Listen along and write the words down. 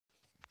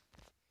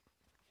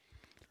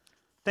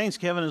Thanks,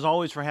 Kevin, as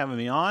always, for having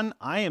me on.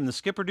 I am the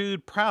Skipper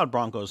Dude, proud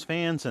Broncos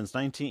fan since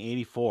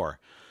 1984.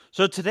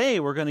 So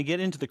today we're going to get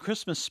into the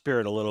Christmas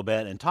spirit a little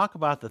bit and talk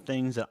about the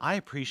things that I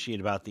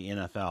appreciate about the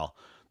NFL.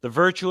 The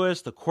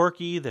virtuous, the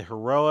quirky, the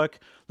heroic,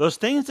 those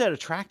things that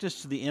attract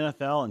us to the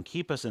NFL and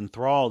keep us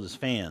enthralled as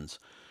fans.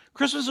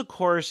 Christmas, of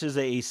course, is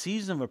a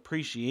season of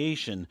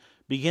appreciation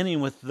beginning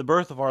with the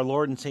birth of our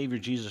Lord and Savior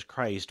Jesus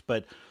Christ,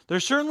 but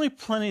there's certainly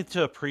plenty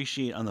to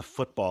appreciate on the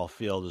football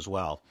field as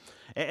well.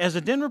 As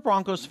a Denver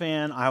Broncos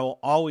fan, I will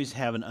always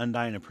have an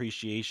undying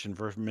appreciation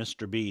for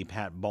Mr. B,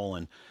 Pat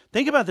Bowlen.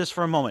 Think about this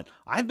for a moment.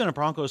 I've been a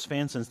Broncos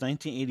fan since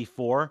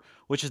 1984,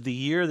 which is the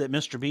year that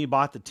Mr. B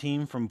bought the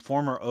team from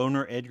former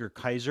owner Edgar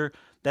Kaiser.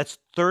 That's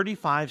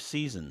 35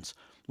 seasons.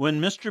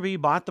 When Mr. B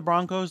bought the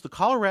Broncos, the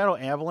Colorado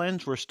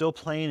Avalanche were still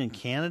playing in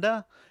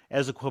Canada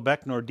as the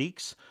Quebec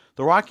Nordiques.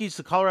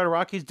 The Colorado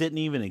Rockies didn't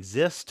even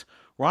exist.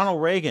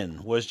 Ronald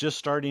Reagan was just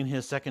starting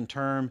his second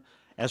term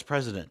as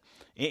president.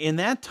 In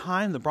that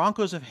time, the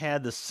Broncos have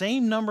had the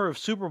same number of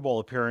Super Bowl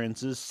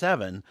appearances,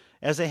 7,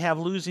 as they have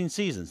losing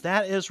seasons.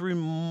 That is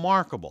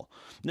remarkable.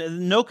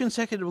 No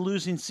consecutive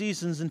losing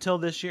seasons until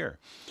this year.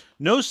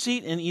 No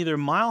seat in either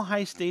Mile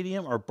High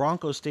Stadium or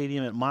Broncos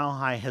Stadium at Mile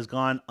High has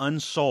gone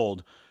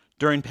unsold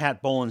during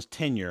Pat Bowlen's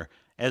tenure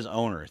as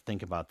owner.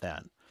 Think about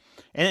that.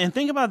 And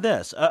think about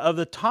this. Of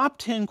the top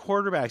 10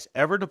 quarterbacks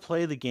ever to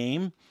play the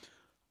game,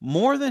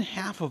 more than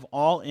half of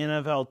all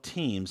NFL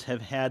teams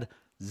have had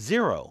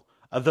 0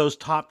 of those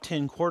top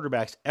 10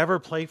 quarterbacks ever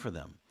play for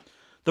them.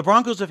 The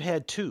Broncos have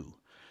had 2.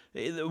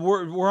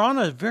 We're on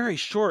a very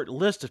short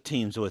list of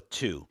teams with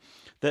 2.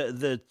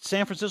 The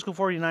San Francisco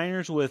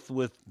 49ers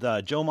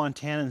with Joe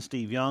Montana and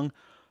Steve Young,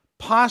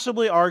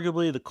 possibly,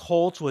 arguably, the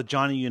Colts with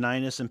Johnny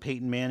Unitas and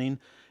Peyton Manning,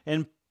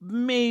 and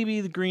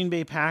maybe the Green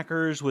Bay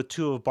Packers with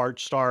 2 of Bart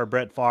Starr,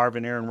 Brett Favre,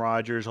 and Aaron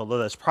Rodgers, although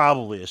that's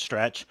probably a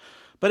stretch.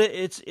 But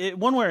it's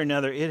one way or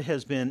another, it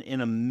has been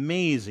an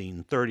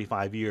amazing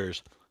 35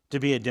 years to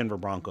be a Denver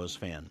Broncos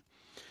fan.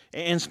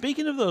 And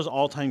speaking of those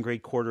all-time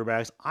great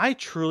quarterbacks, I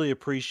truly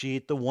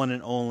appreciate the one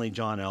and only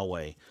John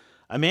Elway,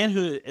 a man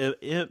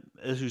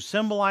who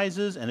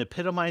symbolizes and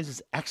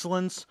epitomizes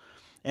excellence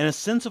and a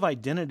sense of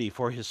identity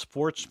for his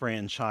sports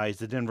franchise,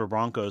 the Denver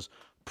Broncos,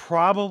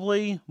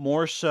 probably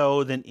more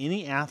so than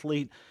any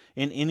athlete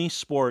in any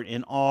sport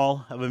in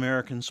all of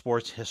American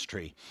sports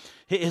history.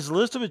 His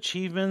list of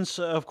achievements,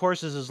 of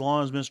course, is as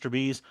long as Mr.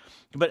 B's,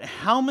 but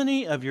how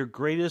many of your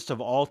greatest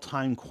of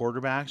all-time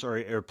quarterbacks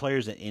or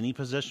players at any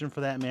position for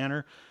that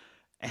matter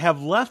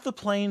have left the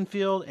playing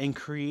field and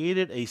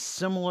created a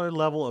similar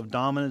level of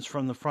dominance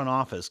from the front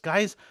office?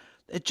 Guys,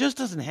 it just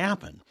doesn't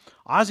happen.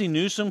 Ozzie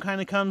Newsome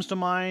kind of comes to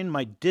mind,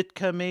 Mike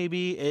Ditka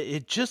maybe.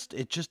 It just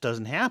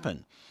doesn't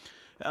happen.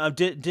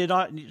 Did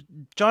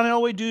John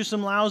Elway do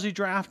some lousy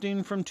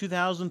drafting from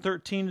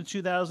 2013 to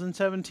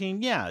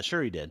 2017? Yeah,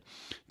 sure he did.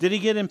 Did he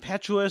get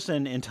impetuous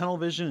and tunnel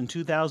vision in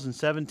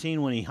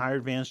 2017 when he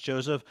hired Vance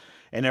Joseph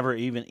and never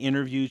even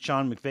interviewed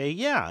Sean McVay?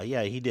 Yeah,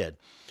 he did.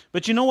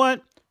 But you know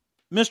what?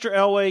 Mr.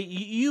 Elway,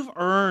 you've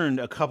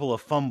earned a couple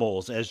of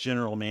fumbles as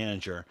general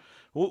manager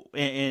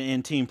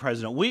and team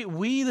president.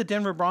 We, the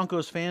Denver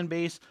Broncos fan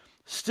base,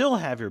 still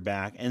have your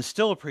back and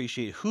still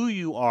appreciate who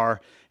you are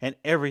and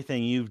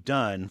everything you've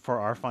done for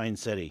our fine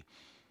city.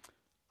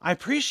 I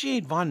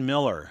appreciate Von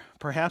Miller,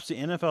 perhaps the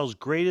NFL's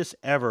greatest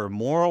ever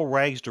moral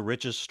rags to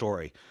riches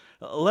story.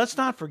 Let's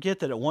not forget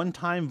that at one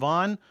time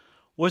Von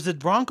was the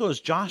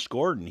Broncos' Josh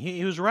Gordon.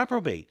 He was a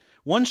reprobate,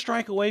 one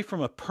strike away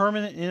from a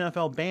permanent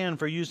NFL ban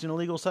for using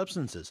illegal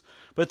substances.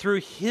 But through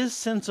his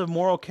sense of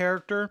moral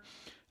character,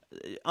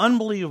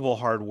 unbelievable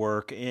hard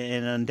work,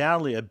 and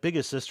undoubtedly a big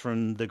assist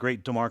from the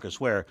great DeMarcus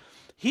Ware,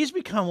 he's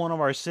become one of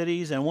our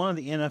cities and one of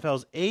the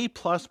NFL's A+++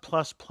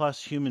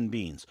 human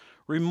beings.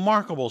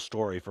 Remarkable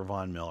story for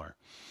Von Miller.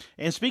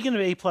 And speaking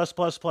of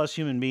A+++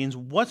 human beings,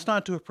 what's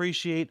not to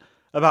appreciate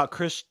about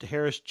Chris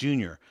Harris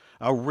Jr.,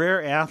 a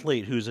rare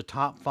athlete who's a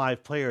top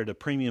 5 player at a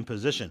premium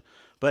position,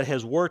 but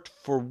has worked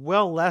for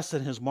well less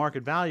than his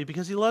market value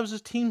because he loves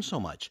his team so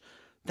much.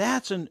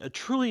 That's a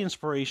truly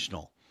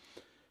inspirational.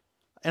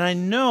 And I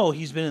know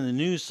he's been in the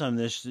news some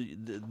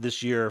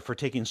this year for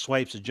taking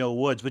swipes at Joe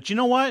Woods, but you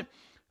know what?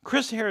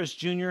 Chris Harris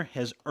Jr.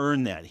 has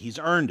earned that. He's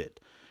earned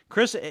it.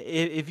 Chris,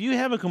 if you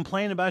have a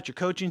complaint about your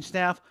coaching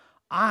staff,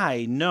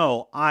 I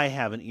know I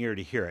have an ear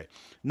to hear it.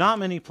 Not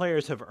many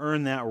players have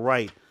earned that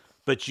right,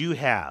 but you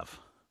have.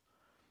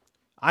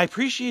 I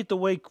appreciate the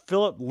way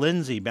Philip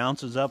Lindsay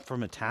bounces up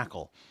from a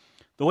tackle,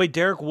 the way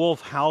Derek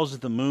Wolfe howls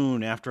at the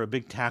moon after a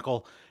big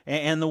tackle,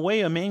 and the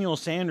way Emmanuel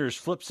Sanders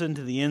flips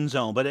into the end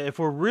zone. But if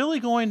we're really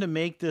going to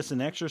make this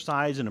an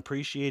exercise in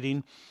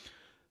appreciating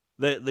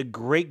the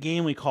great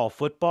game we call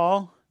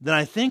football, then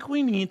I think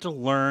we need to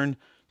learn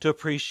to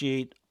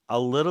appreciate a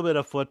little bit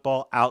of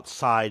football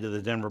outside of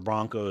the Denver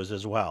Broncos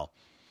as well.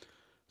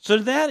 So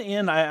to that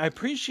end, I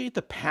appreciate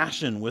the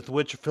passion with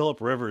which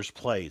Phillip Rivers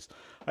plays.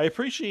 I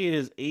appreciate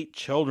his 8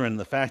 children,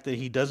 the fact that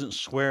he doesn't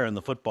swear in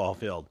the football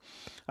field.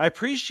 I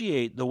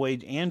appreciate the way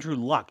Andrew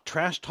Luck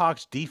trash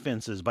talks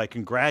defenses by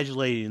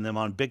congratulating them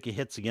on big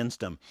hits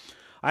against him.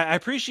 I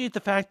appreciate the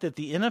fact that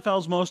the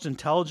NFL's most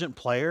intelligent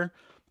player,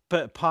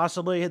 but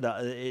possibly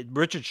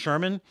Richard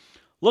Sherman,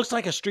 looks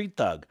like a street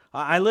thug.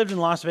 I lived in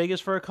Las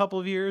Vegas for a couple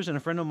of years, and a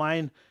friend of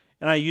mine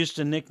and I used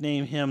to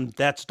nickname him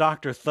 "That's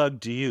Dr. Thug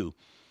to You."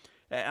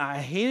 I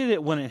hated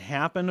it when it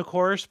happened, of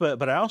course,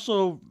 but I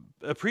also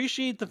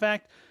appreciate the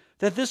fact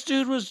that this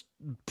dude was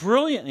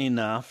brilliant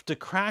enough to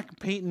crack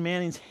Peyton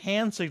Manning's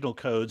hand signal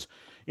codes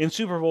in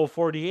Super Bowl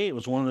 48. It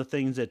was one of the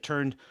things that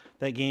turned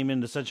that game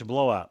into such a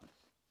blowout.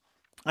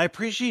 I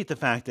appreciate the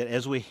fact that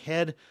as we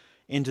head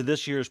into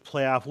this year's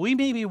playoff, we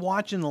may be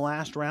watching the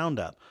last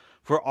roundup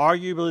for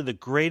arguably the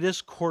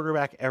greatest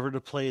quarterback ever to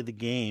play the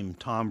game,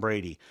 Tom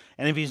Brady.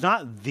 And if he's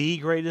not the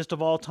greatest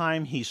of all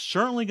time, he's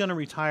certainly going to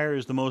retire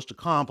as the most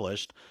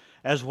accomplished,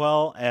 as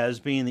well as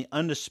being the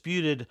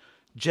undisputed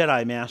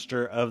Jedi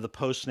Master of the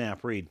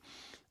post-snap read.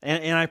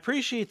 And I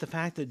appreciate the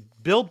fact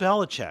that Bill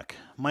Belichick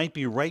might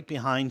be right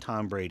behind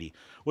Tom Brady,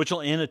 which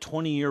will end a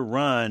 20-year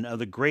run of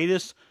the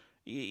greatest,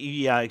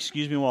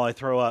 excuse me while I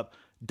throw up,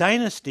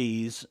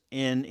 dynasties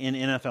in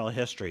NFL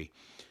history.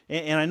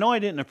 And I know I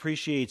didn't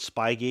appreciate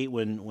Spygate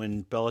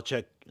when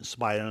Belichick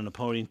spied on an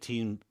opposing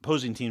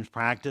team's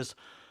practice,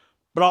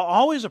 but I'll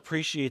always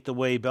appreciate the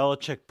way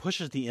Belichick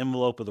pushes the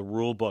envelope of the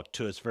rule book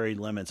to its very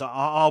limits.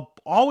 I'll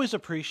always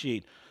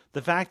appreciate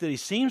the fact that he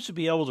seems to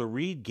be able to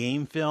read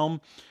game film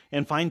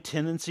and find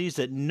tendencies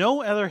that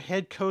no other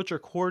head coach or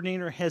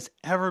coordinator has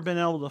ever been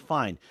able to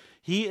find.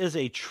 He is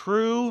a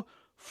true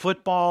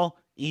football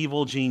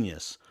evil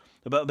genius.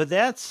 But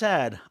that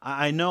said,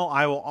 I know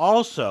I will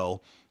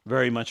also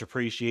very much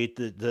appreciate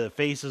the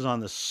faces on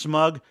the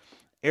smug,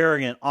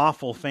 arrogant,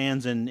 awful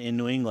fans in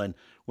New England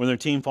when their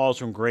team falls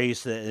from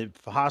grace,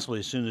 possibly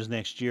as soon as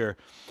next year.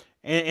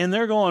 And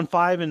they're going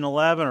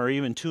 5-11 or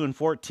even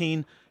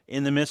 2-14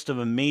 in the midst of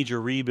a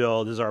major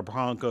rebuild as our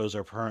Broncos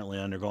are currently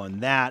undergoing.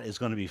 That is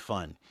going to be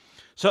fun.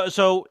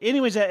 So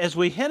anyways, as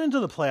we head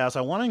into the playoffs,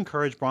 I want to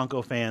encourage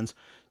Bronco fans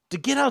to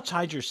get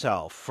outside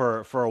yourself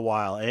for a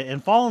while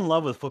and fall in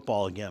love with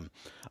football again.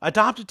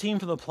 Adopt a team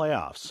for the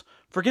playoffs.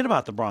 Forget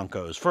about the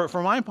Broncos. For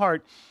my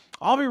part,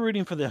 I'll be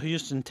rooting for the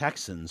Houston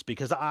Texans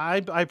because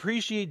I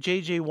appreciate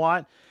J.J.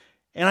 Watt,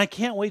 and I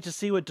can't wait to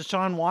see what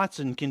Deshaun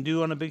Watson can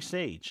do on a big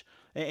stage.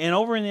 And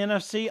over in the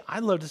NFC,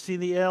 I'd love to see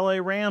the LA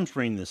Rams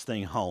bring this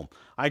thing home.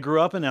 I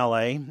grew up in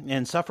LA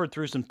and suffered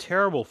through some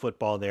terrible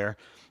football there.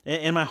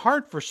 And my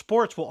heart for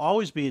sports will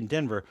always be in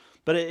Denver.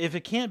 But if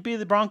it can't be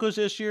the Broncos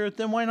this year,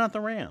 then why not the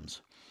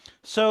Rams?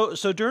 So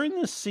during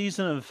this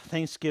season of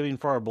Thanksgiving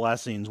for our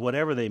blessings,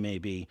 whatever they may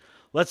be,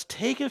 let's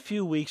take a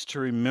few weeks to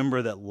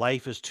remember that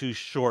life is too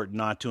short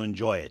not to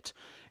enjoy it.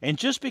 And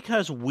just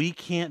because we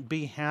can't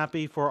be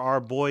happy for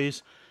our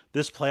boys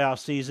this playoff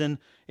season,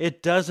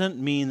 it doesn't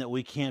mean that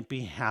we can't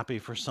be happy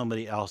for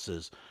somebody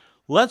else's.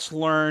 Let's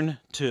learn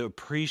to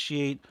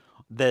appreciate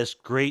this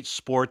great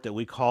sport that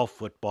we call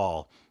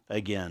football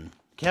again.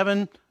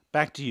 Kevin,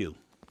 back to you.